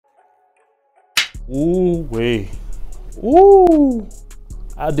Ooh wee. Ooh.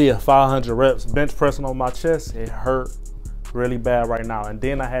 I did 500 reps bench pressing on my chest. It hurt really bad right now. And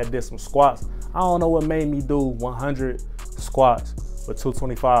then I did some squats. I don't know what made me do 100 squats with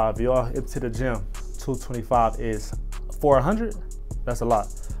 225. Y'all into the gym, 225 is 400. That's a lot.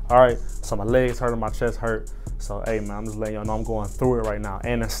 All right, so my legs hurt and my chest hurt. So hey man, I'm just letting y'all know I'm going through it right now.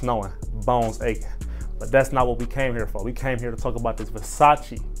 And it's snowing, bones aching. But that's not what we came here for. We came here to talk about this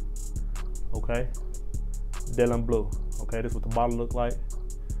Versace, okay? Dylan Blue, okay? This is what the bottle look like.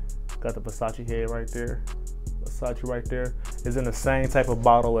 Got the Versace head right there. Versace right there. It's in the same type of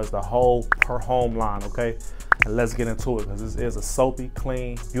bottle as the whole Homme line, okay? And let's get into it, because this is a soapy,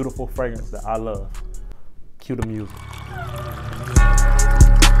 clean, beautiful fragrance that I love. Cue the music.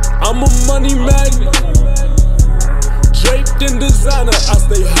 I'm a money magnet, draped in designer, I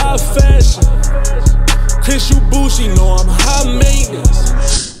stay high fashion. Chris, you bougie, know I'm high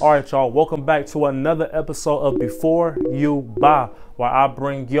maintenance. All right, y'all, welcome back to another episode of Before You Buy, where I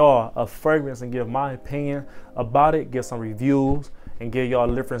bring y'all a fragrance and give my opinion about it, give some reviews, and give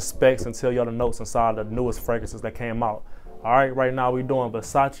y'all different specs and tell y'all the notes inside the newest fragrances that came out. All right, right now we're doing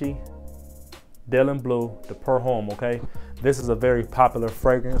Versace Dylan Blue, the Homme, okay? This is a very popular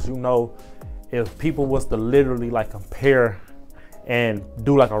fragrance. You know, if people was to literally like compare and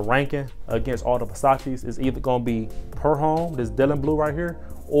do like a ranking against all the Versace's, it's either gonna be Homme, this Dylan Blue right here,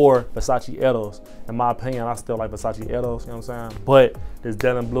 or Versace Edos. In my opinion, I still like Versace Edos, you know what I'm saying? But this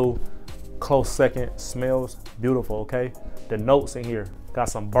Dylan Blue, close second, smells beautiful, okay? The notes in here, got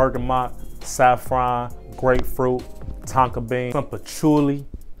some bergamot, saffron, grapefruit, tonka bean, some patchouli,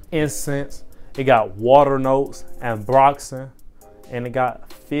 incense. It got water notes and ambroxan, and it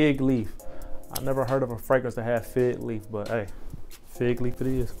got fig leaf. I never heard of a fragrance that had fig leaf, but hey, fig leaf it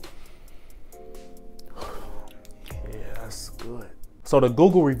is. Yeah, that's good. So the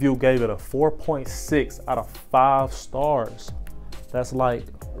Google review gave it a 4.6 out of 5 stars. That's like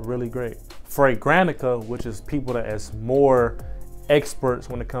really great. Fragrantica, which is people that is more experts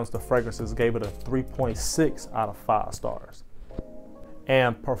when it comes to fragrances, gave it a 3.6 out of 5 stars.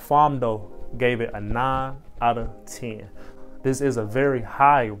 And Profundo gave it a 9 out of 10. This is a very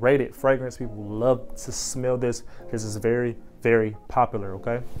high rated fragrance. People love to smell this. This is very, very popular,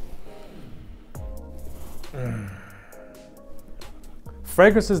 okay?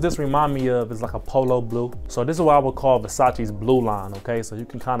 Fragrances this remind me of is like a polo blue. So this is what I would call Versace's blue line, okay? So you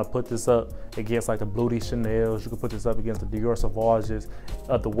can kind of put this up against like the Blue de Chanel's. You can put this up against the Dior Sauvages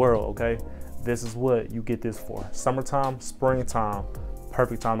of the world, okay? This is what you get this for. Summertime, springtime,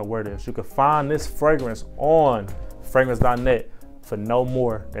 perfect time to wear this. You can find this fragrance on fragrance.net for no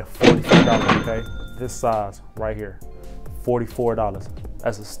more than $44, okay? This size right here, $44.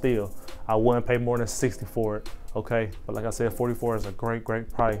 That's a steal. I wouldn't pay more than $60 for it, okay? But like I said, $44 is a great, great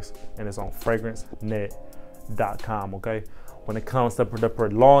price, and it's on fragrancenet.com, okay? When it comes to the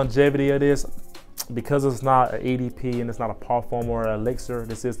longevity of this, because it's not an EDP and it's not a parfum or an elixir,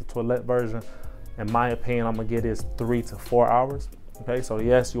 this is the toilette version. In my opinion, I'm gonna give this 3 to 4 hours, okay? So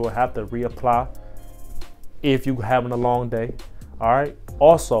yes, you will have to reapply if you're having a long day, all right?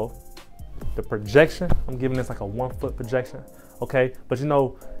 Also, the projection, I'm giving this like a 1 foot projection, okay? But you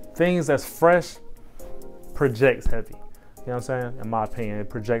know, things that's fresh projects heavy. You know what I'm saying? In my opinion, it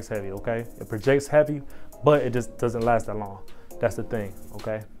projects heavy, okay? It projects heavy, but it just doesn't last that long. That's the thing,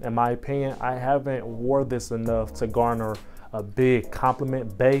 okay? In my opinion, I haven't wore this enough to garner a big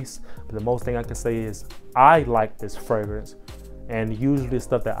compliment base, but the most thing I can say is I like this fragrance, and usually the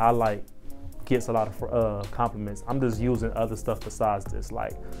stuff that I like gets a lot of compliments. I'm just using other stuff besides this,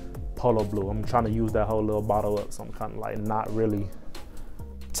 like Polo Blue. I'm trying to use that whole little bottle up, so I'm kind of like not really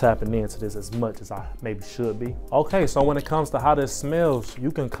tapping into this as much as I maybe should be. Okay, so when it comes to how this smells,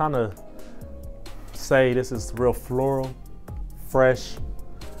 you can kind of say this is real floral, fresh,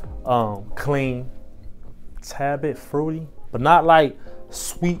 clean, tad bit fruity, but not like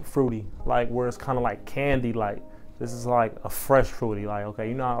sweet fruity, like where it's kind of like candy. Like this is like a fresh fruity, like, okay,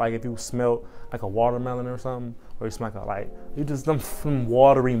 you know, like if you smell like a watermelon or something, or you smell like you just some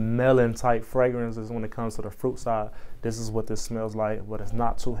watery melon type fragrances. When it comes to the fruit side, this is what this smells like, but it's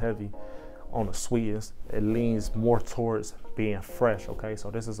not too heavy on the sweetness. It leans more towards being fresh, okay?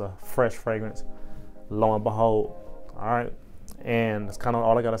 So this is a fresh fragrance, lo and behold, all right? And that's kind of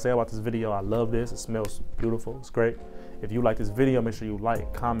all I gotta say about this video. I love this, it smells beautiful, it's great. If you like this video, make sure you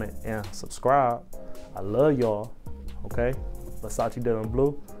like, comment, and subscribe. I love y'all, okay? Versace Dylan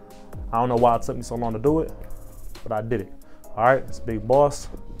Blue. I don't know why it took me so long to do it, but I did it. All right, it's Big Boss,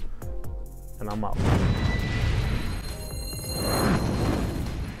 and I'm out.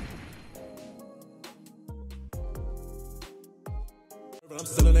 I'm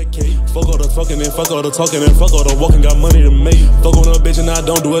selling that cake. Fuck all the fucking and fuck all the talking and fuck all the walking, got money to make. Fuck on a bitch and I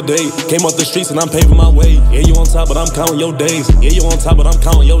don't do a date. Came off the streets and I'm paving my way. Yeah, you on top, but I'm counting your days. Yeah, you on top, but I'm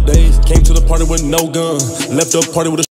counting your days. Came to the party with no gun. Left the party with a